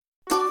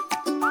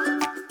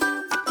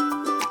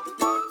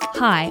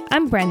Hi,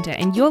 I'm Brenda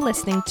and you're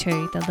listening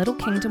to the Little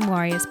Kingdom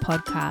Warriors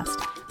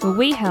podcast, where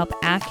we help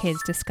our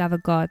kids discover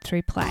God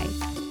through play.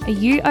 Are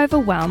you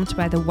overwhelmed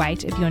by the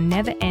weight of your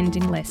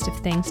never-ending list of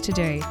things to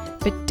do,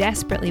 but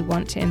desperately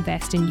want to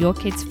invest in your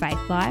kids' faith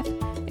life?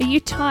 Are you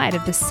tired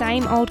of the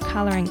same old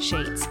colouring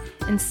sheets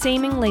and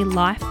seemingly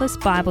lifeless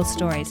Bible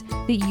stories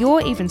that you're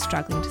even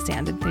struggling to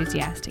sound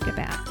enthusiastic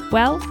about?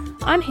 Well,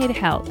 I'm here to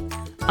help.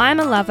 I'm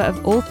a lover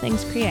of all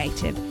things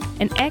creative,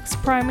 an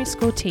ex-primary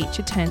school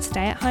teacher turned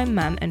stay-at-home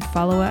mum and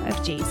follower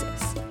of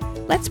Jesus.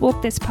 Let's walk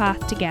this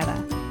path together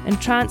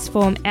and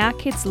transform our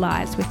kids'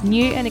 lives with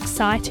new and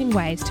exciting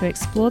ways to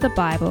explore the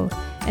Bible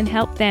and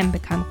help them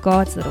become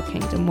God's little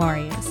kingdom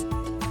warriors.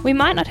 We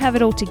might not have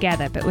it all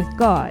together, but with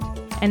God,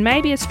 and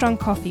maybe a strong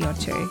coffee or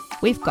two,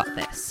 we've got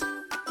this.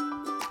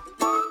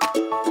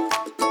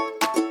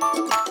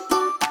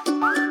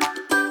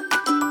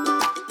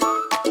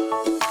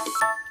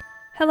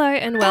 Hello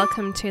and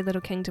welcome to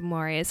Little Kingdom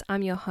Warriors.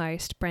 I'm your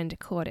host, Brenda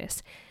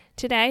Cordis.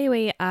 Today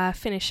we are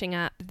finishing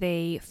up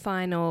the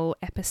final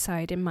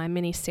episode in my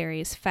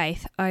mini-series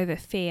Faith Over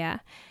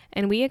Fear,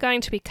 and we are going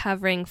to be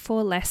covering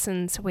 4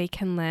 lessons we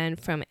can learn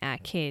from our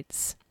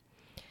kids.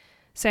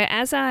 So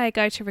as I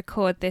go to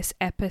record this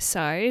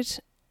episode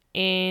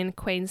in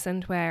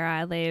Queensland where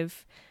I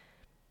live,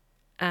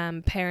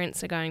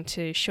 parents are going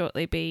to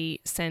shortly be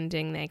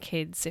sending their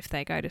kids, if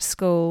they go to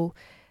school,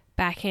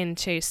 back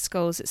into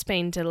schools. It's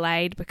been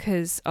delayed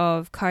because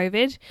of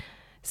COVID.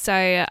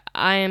 So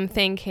I am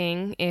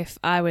thinking, if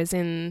I was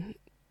in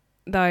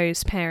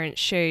those parents'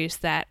 shoes,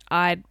 that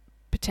I'd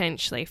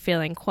potentially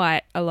feeling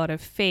quite a lot of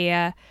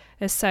fear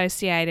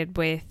associated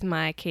with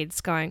my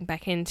kids going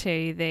back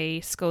into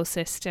the school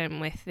system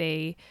with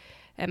the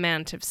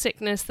amount of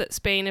sickness that's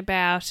been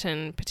about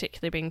and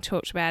particularly being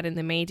talked about in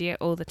the media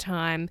all the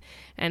time,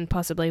 and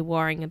possibly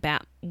worrying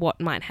about what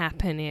might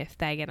happen if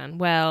they get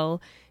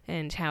unwell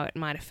and how it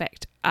might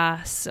affect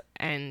us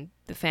and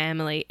the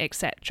family,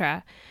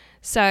 etc.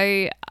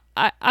 So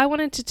I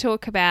wanted to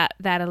talk about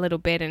that a little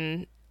bit,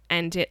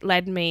 and it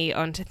led me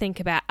on to think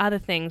about other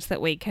things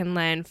that we can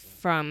learn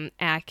from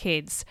our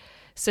kids.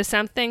 So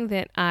something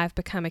that I've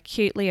become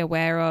acutely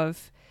aware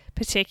of,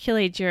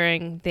 particularly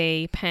during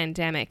the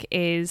pandemic,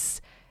 is,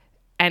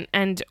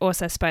 and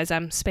also I suppose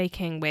I'm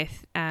speaking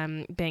with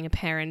being a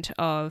parent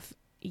of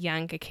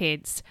younger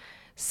kids,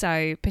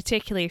 so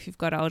particularly if you've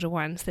got older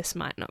ones, this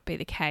might not be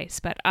the case,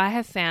 but I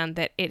have found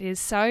that it is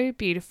so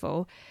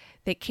beautiful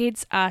that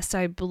kids are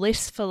so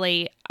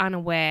blissfully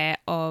unaware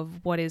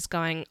of what is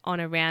going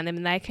on around them,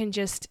 and they can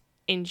just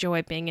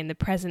enjoy being in the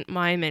present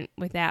moment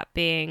without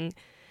being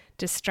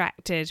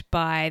distracted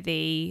by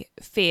the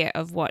fear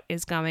of what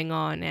is going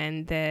on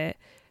and the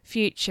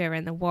future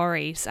and the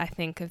worries, I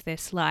think, of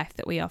this life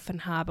that we often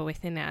harbour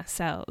within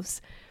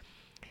ourselves.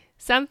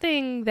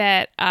 Something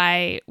that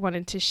I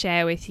wanted to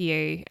share with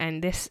you,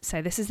 and this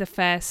is the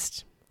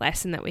first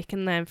lesson that we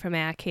can learn from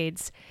our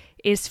kids,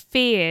 is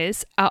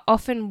fears are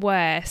often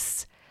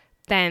worse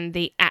than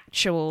the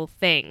actual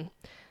thing.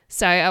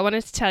 So I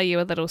wanted to tell you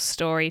a little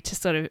story to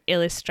sort of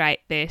illustrate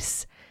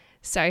this.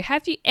 So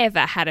have you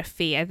ever had a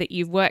fear that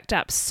you've worked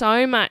up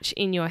so much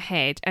in your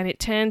head and it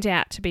turned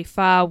out to be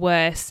far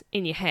worse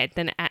in your head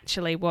than it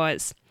actually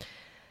was?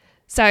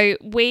 So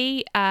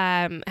we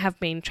have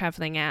been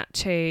travelling out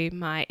to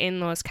my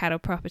in-laws' cattle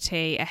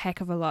property a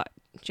heck of a lot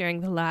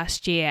during the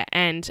last year,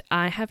 and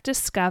I have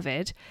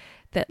discovered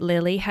that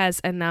Lily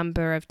has a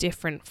number of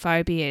different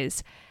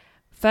phobias.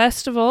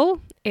 First of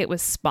all, it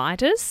was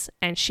spiders,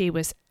 and she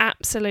was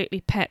absolutely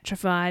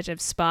petrified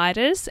of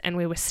spiders, and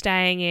we were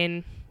staying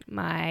in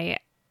my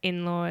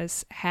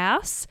in-laws'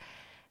 house,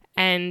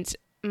 and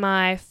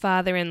my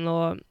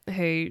father-in-law,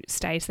 who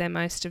stays there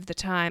most of the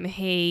time,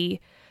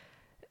 he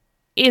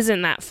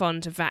isn't that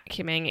fond of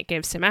vacuuming. It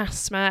gives him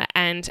asthma,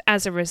 and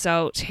as a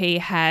result he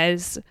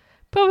has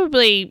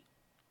probably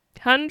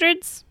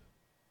hundreds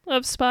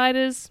of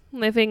spiders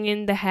living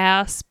in the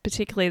house.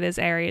 Particularly there's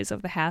areas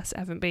of the house that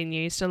haven't been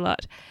used a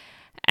lot,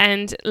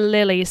 and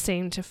Lily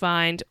seemed to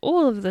find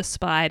all of the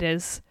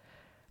spiders,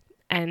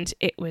 and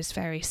it was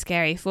very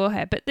scary for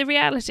her. But the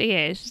reality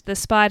is the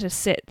spiders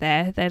sit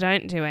there, they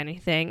don't do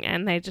anything,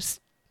 and they're just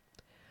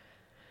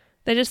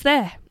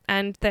there,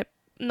 and they're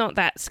not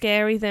that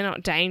scary. They're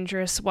not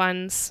dangerous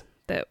ones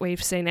that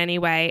we've seen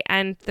anyway,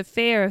 and the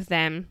fear of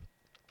them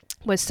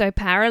was so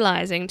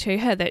paralysing to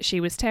her that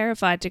she was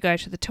terrified to go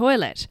to the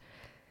toilet.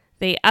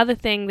 The other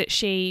thing that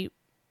she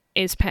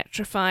is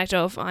petrified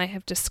of, I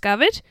have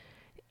discovered,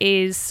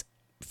 is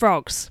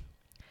frogs.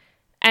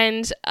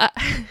 And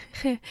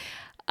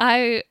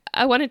I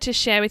wanted to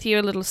share with you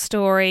a little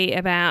story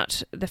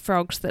about the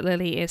frogs that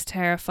Lily is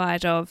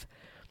terrified of.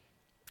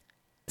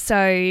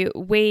 So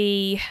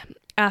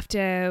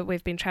after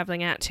we've been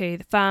travelling out to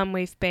the farm,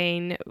 we've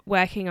been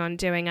working on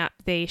doing up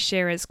the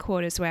shearers'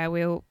 quarters where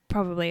we'll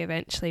probably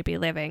eventually be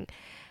living.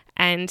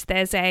 And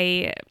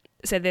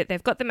so that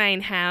they've got the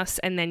main house,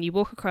 and then you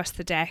walk across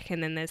the deck,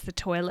 and then there's the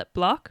toilet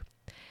block.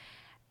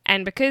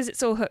 And because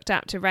it's all hooked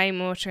up to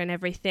rainwater and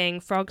everything,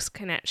 frogs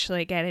can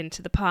actually get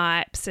into the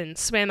pipes and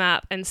swim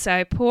up. And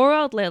so poor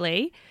old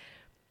Lily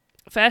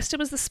First it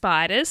was the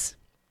spiders,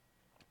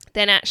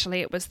 then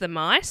actually it was the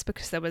mice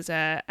because there was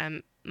a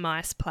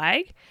mice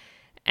plague,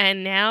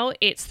 and now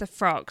it's the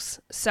frogs.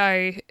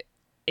 So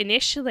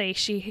initially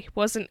she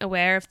wasn't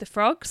aware of the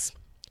frogs,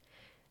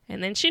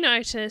 and then she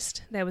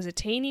noticed there was a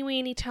teeny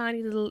weeny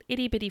tiny little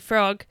itty bitty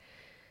frog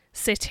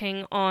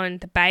sitting on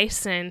the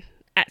basin.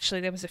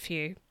 Actually there was a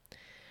few.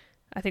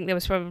 I think there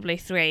was probably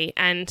 3,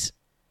 and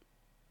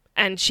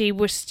she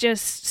was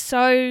just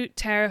so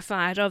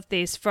terrified of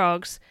these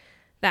frogs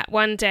that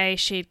one day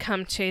she'd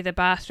come to the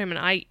bathroom, and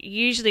I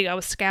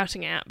was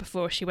scouting out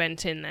before she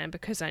went in there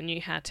because I knew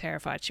how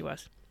terrified she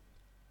was.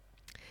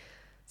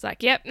 It's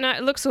like, yep, no,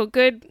 it looks all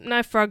good,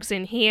 no frogs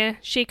in here.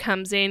 She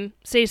comes in,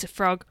 sees a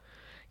frog,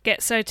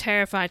 gets so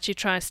terrified she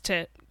tries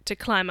to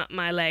climb up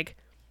my leg.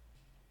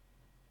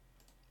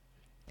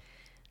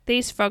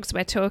 These frogs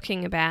we're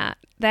talking about,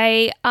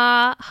 they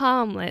are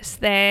harmless.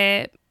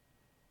 They're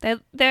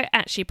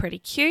actually pretty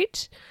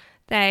cute.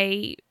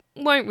 They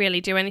won't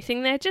really do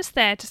anything. They're just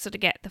there to sort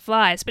of get the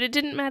flies. But it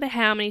didn't matter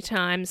how many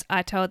times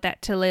I told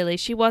that to Lily.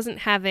 She wasn't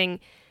having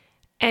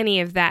any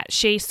of that.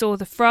 She saw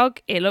the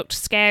frog. It looked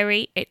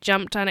scary. It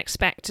jumped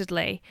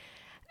unexpectedly.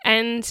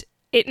 And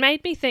it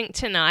made me think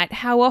tonight,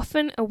 how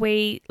often are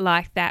we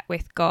like that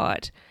with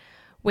God?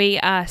 We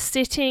are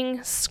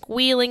sitting,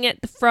 squealing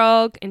at the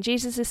frog, and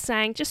Jesus is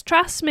saying, just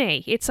trust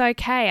me. It's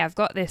okay. I've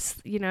got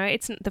this.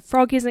 The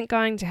frog isn't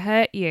going to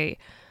hurt you.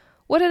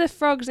 What are the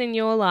frogs in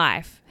your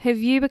life? Have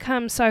you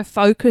become so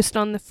focused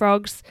on the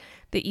frogs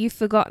that you've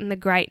forgotten the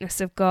greatness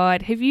of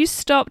God? Have you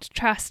stopped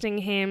trusting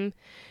Him?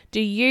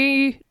 Do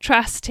you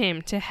trust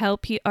Him to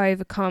help you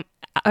overcome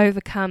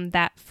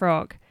that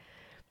frog?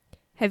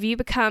 Have you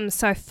become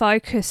so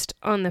focused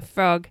on the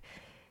frog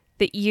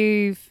that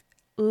you've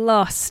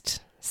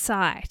lost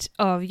sight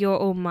of your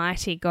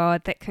Almighty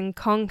God that can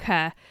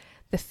conquer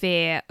the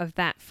fear of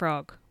that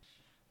frog?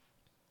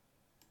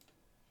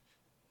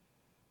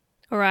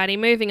 Alrighty,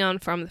 moving on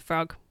from the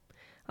frog.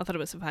 I thought it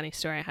was a funny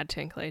story, I had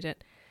to include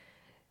it.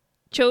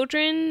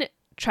 Children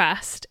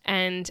trust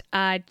and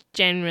are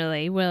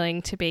generally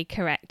willing to be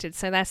corrected.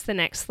 So that's the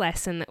next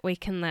lesson that we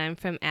can learn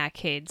from our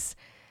kids.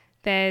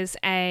 There's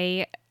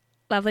a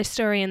lovely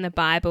story in the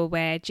Bible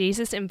where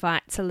Jesus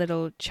invites a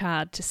little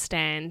child to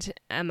stand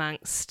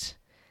amongst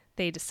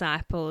the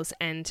disciples,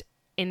 and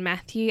in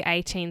Matthew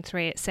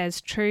 18:3 it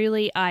says,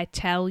 "Truly I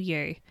tell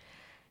you,"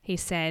 he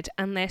said,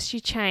 "unless you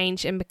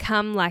change and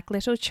become like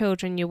little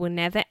children, you will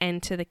never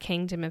enter the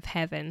kingdom of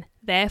heaven.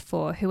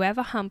 Therefore,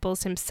 whoever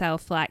humbles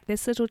himself like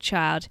this little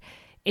child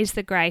is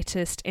the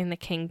greatest in the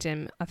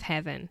kingdom of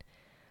heaven."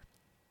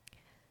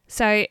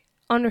 So,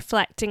 on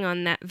reflecting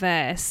on that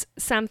verse,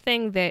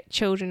 something that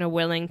children are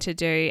willing to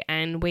do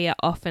and we are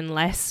often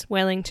less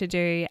willing to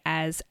do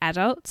as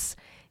adults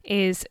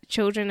is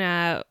children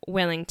are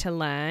willing to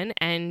learn,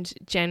 and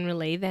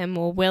generally they're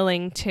more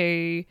willing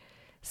to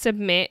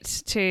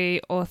submit to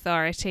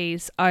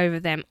authorities over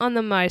them on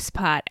the most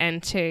part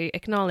and to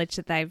acknowledge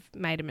that they've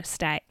made a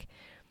mistake.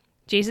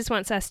 Jesus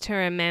wants us to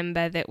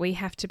remember that we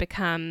have to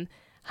become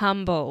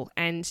humble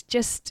and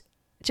just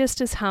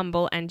as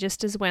humble and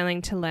just as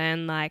willing to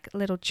learn like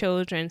little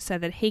children so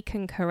that He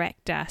can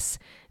correct us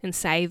and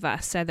save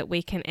us so that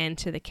we can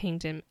enter the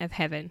kingdom of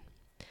heaven.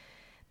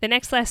 The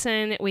next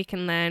lesson we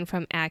can learn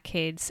from our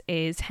kids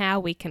is how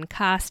we can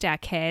cast our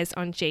cares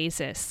on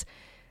Jesus.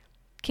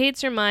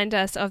 Kids remind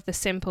us of the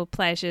simple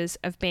pleasures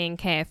of being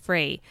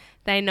carefree.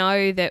 They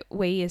know that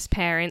we as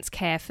parents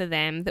care for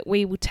them, that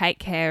we will take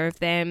care of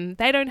them.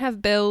 They don't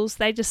have bills,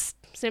 they just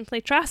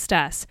simply trust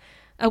us.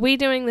 Are we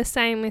doing the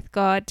same with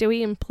God? Do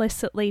we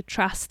implicitly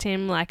trust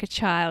Him like a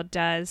child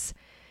does?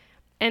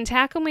 And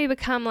how can we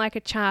become like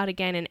a child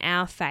again in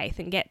our faith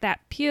and get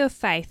that pure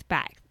faith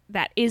back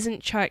that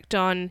isn't choked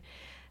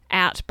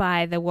out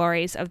by the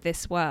worries of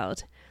this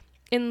world?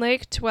 In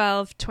Luke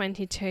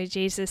 12:22,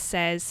 Jesus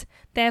says,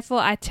 "Therefore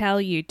I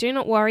tell you, do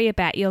not worry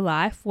about your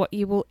life, what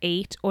you will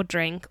eat or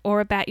drink, or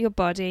about your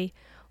body,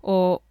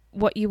 or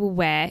what you will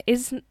wear.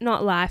 Is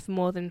not life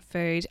more than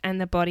food,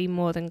 and the body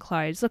more than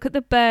clothes? Look at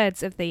the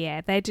birds of the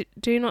air. They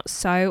do not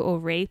sow or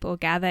reap or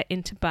gather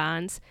into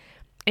barns,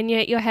 and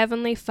yet your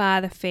heavenly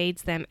Father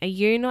feeds them. Are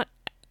you not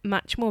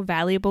much more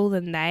valuable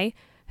than they?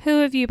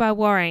 Who of you by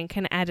worrying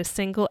can add a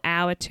single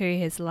hour to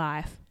his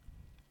life?"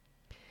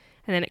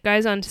 And then it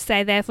goes on to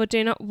say, "Therefore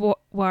do not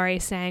worry,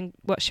 saying,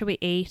 what shall we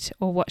eat,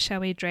 or what shall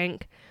we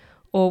drink,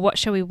 or what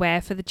shall we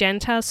wear? For the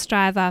Gentiles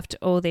strive after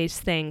all these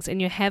things, and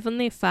your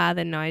heavenly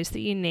Father knows that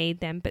you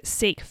need them. But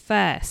seek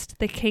first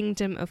the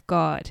kingdom of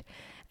God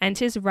and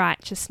His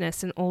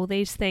righteousness, and all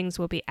these things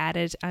will be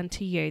added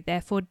unto you.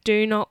 Therefore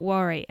do not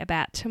worry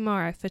about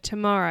tomorrow, for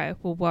tomorrow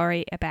will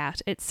worry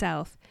about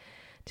itself.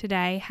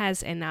 Today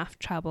has enough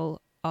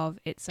trouble of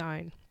its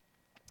own."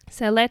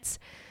 So let's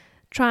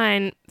try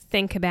and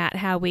think about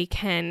how we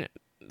can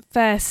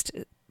first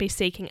be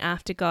seeking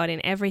after God in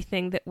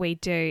everything that we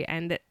do,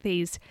 and that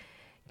these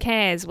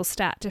cares will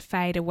start to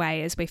fade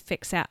away as we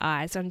fix our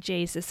eyes on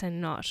Jesus and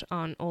not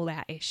on all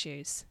our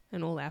issues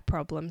and all our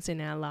problems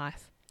in our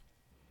life.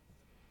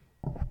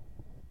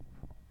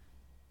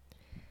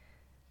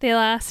 The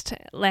last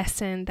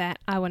lesson that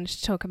I wanted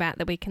to talk about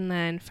that we can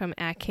learn from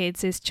our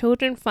kids is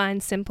children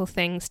find simple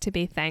things to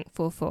be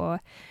thankful for.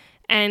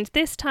 And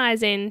this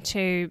ties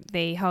into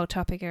the whole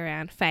topic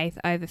around faith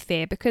over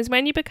fear, because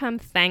when you become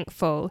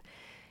thankful,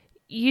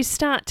 you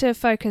start to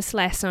focus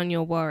less on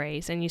your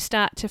worries and you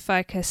start to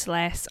focus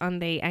less on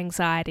the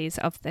anxieties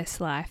of this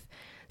life.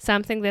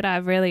 Something that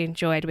I've really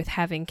enjoyed with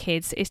having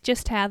kids is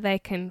just how they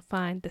can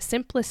find the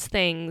simplest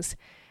things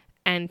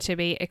and to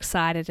be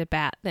excited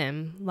about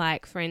them.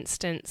 Like, for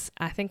instance,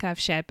 I think I've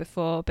shared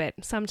before, but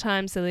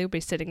sometimes Lily will be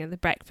sitting at the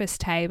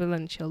breakfast table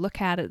and she'll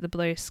look out at the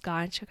blue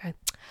sky and she'll go,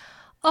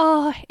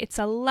 "Oh, it's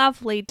a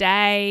lovely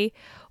day,"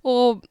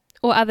 or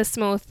other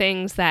small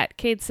things that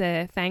kids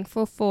are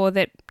thankful for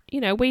that,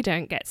 we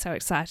don't get so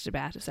excited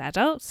about as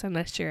adults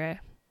unless you're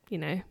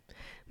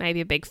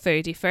maybe a big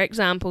foodie. For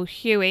example,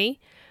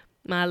 Huey,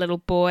 my little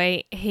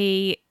boy,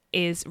 he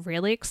is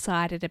really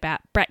excited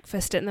about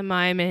breakfast at the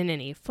moment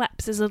and he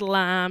flaps his little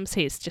arms.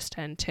 He's just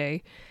turned 2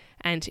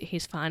 and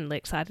he's finally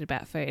excited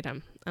about food.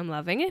 I'm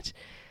loving it.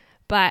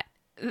 But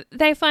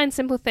they find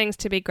simple things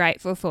to be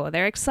grateful for.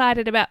 They're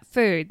excited about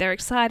food. They're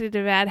excited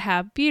about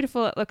how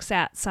beautiful it looks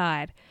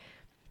outside.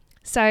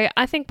 So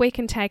I think we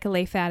can take a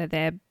leaf out of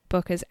their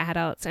book as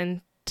adults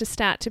and to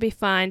start to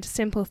find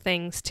simple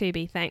things to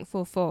be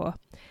thankful for.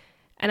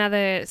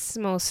 Another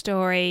small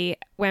story,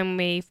 when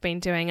we've been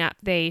doing up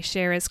the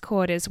Shearer's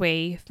quarters,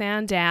 we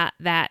found out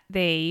that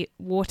the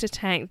water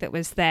tank that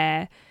was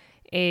there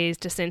is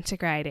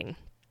disintegrating.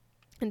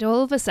 And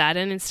all of a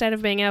sudden, instead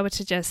of being able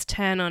to just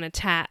turn on a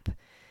tap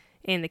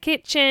in the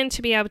kitchen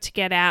to be able to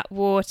get out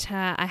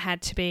water, I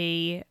had to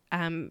be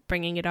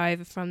bringing it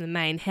over from the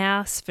main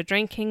house for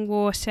drinking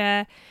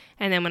water.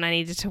 And then when I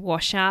needed to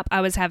wash up,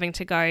 I was having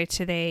to go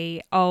to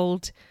the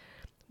old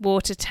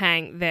water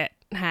tank that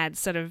had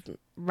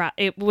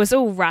it was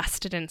all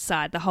rusted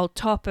inside. The whole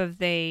top of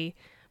the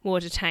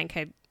water tank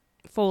had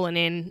fallen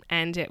in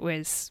and it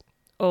was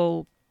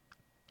all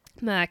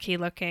murky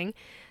looking.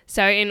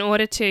 So in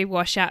order to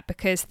wash up,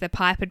 because the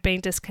pipe had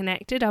been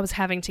disconnected, I was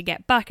having to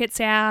get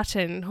buckets out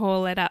and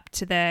haul it up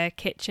to the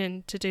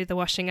kitchen to do the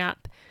washing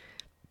up.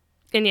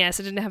 And yes,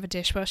 I didn't have a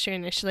dishwasher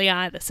initially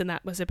either, so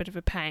that was a bit of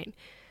a pain.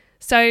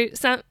 So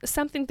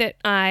something that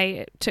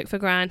I took for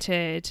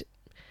granted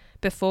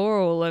before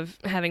all of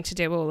having to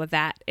do all of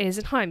that is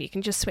at home you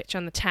can just switch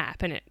on the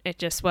tap and it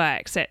just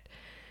works.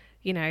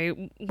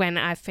 When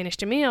I've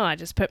finished a meal, I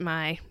just put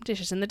my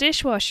dishes in the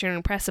dishwasher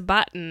and press a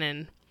button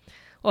and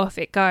off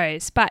it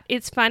goes. But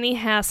it's funny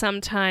how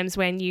sometimes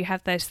when you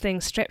have those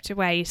things stripped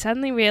away, you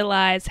suddenly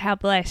realise how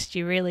blessed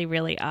you really,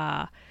 really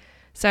are.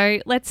 So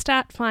let's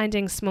start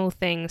finding small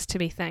things to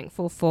be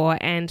thankful for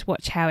and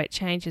watch how it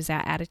changes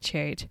our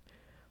attitude.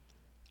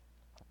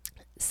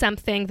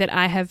 Something that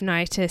I have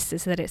noticed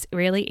is that it's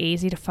really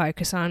easy to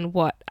focus on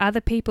what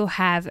other people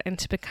have and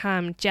to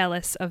become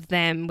jealous of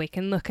them. We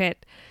can look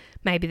at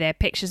maybe their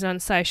pictures on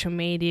social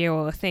media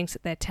or things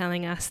that they're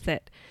telling us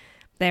that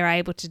they're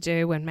able to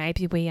do when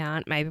maybe we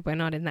aren't, maybe we're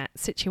not in that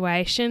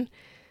situation.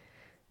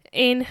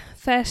 In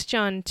 1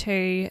 John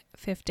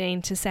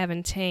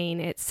 2:15-17,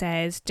 it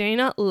says, "Do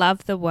not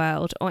love the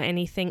world or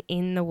anything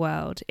in the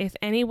world. If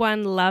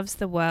anyone loves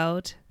the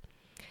world,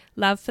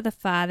 love for the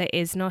Father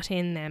is not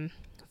in them.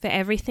 For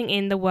everything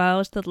in the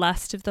world, the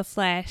lust of the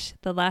flesh,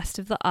 the lust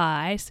of the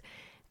eyes,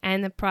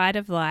 and the pride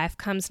of life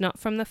comes not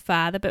from the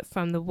Father but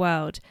from the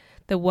world.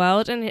 The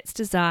world and its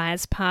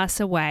desires pass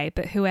away,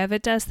 but whoever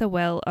does the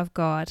will of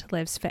God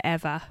lives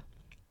forever."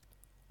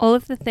 All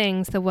of the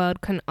things the world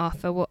can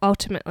offer will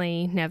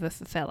ultimately never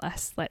fulfill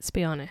us, let's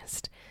be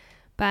honest.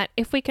 But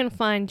if we can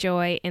find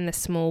joy in the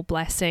small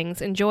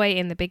blessings and joy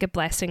in the bigger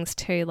blessings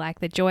too,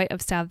 like the joy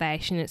of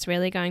salvation, it's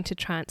really going to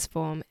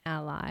transform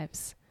our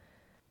lives.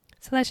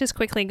 So let's just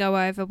quickly go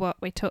over what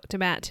we talked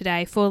about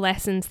today. 4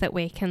 lessons that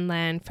we can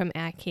learn from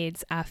our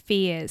kids. Our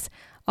fears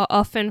are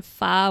often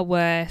far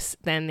worse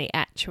than the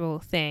actual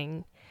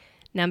thing.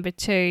 Number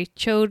 2,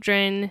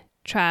 children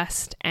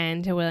trust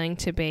and are willing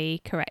to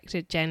be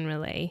corrected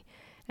generally.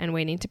 And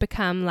we need to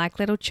become like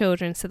little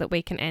children so that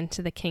we can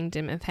enter the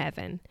kingdom of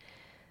heaven.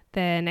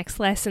 The next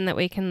lesson that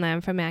we can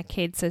learn from our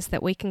kids is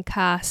that we can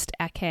cast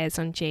our cares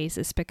on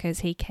Jesus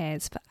because he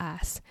cares for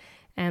us.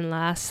 And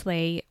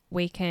lastly,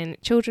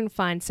 children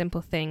find simple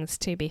things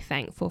to be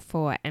thankful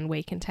for, and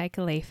we can take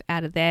a leaf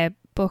out of their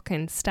book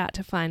and start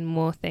to find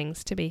more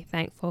things to be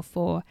thankful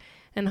for,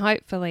 and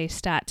hopefully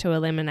start to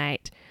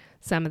eliminate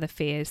some of the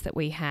fears that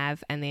we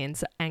have and the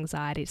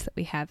anxieties that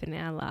we have in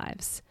our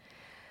lives.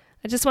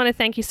 I just want to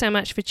thank you so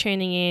much for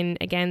tuning in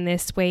again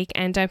this week,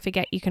 and don't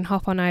forget you can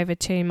hop on over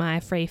to my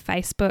free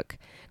Facebook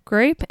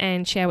group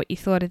and share what you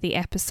thought of the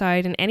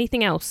episode and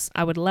anything else.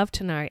 I would love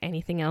to know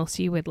anything else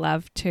you would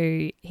love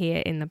to hear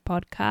in the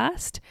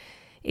podcast.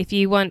 If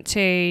you want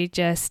to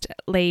just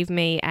leave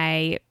me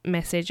a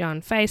message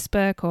on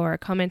Facebook or a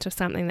comment or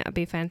something, that would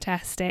be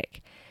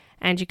fantastic.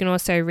 And you can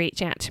also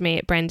reach out to me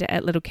at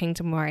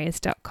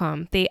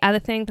brenda@littlekingdomwarriors.com. The other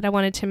thing that I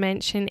wanted to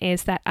mention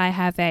is that I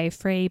have a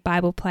free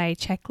Bible play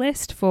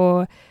checklist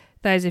for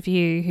those of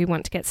you who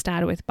want to get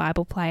started with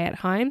Bible Play at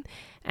home.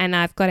 And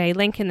I've got a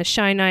link in the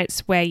show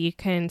notes where you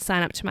can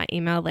sign up to my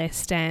email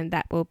list, and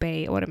that will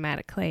be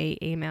automatically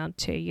emailed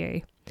to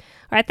you. All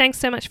right, thanks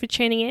so much for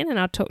tuning in, and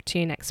I'll talk to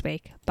you next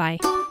week. Bye.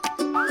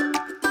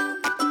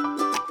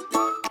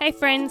 Hey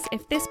friends,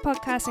 if this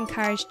podcast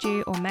encouraged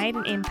you or made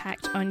an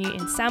impact on you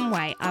in some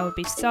way, I would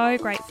be so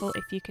grateful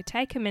if you could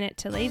take a minute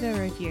to leave a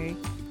review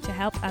to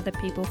help other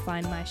people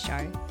find my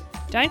show.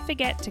 Don't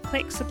forget to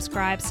click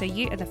subscribe so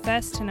you are the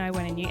first to know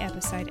when a new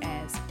episode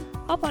airs.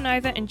 Hop on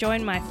over and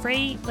join my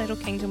free Little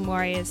Kingdom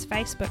Warriors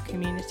Facebook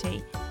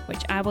community,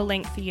 which I will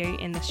link for you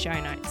in the show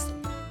notes.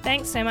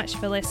 Thanks so much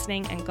for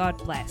listening, and God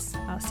bless.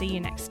 I'll see you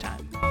next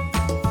time.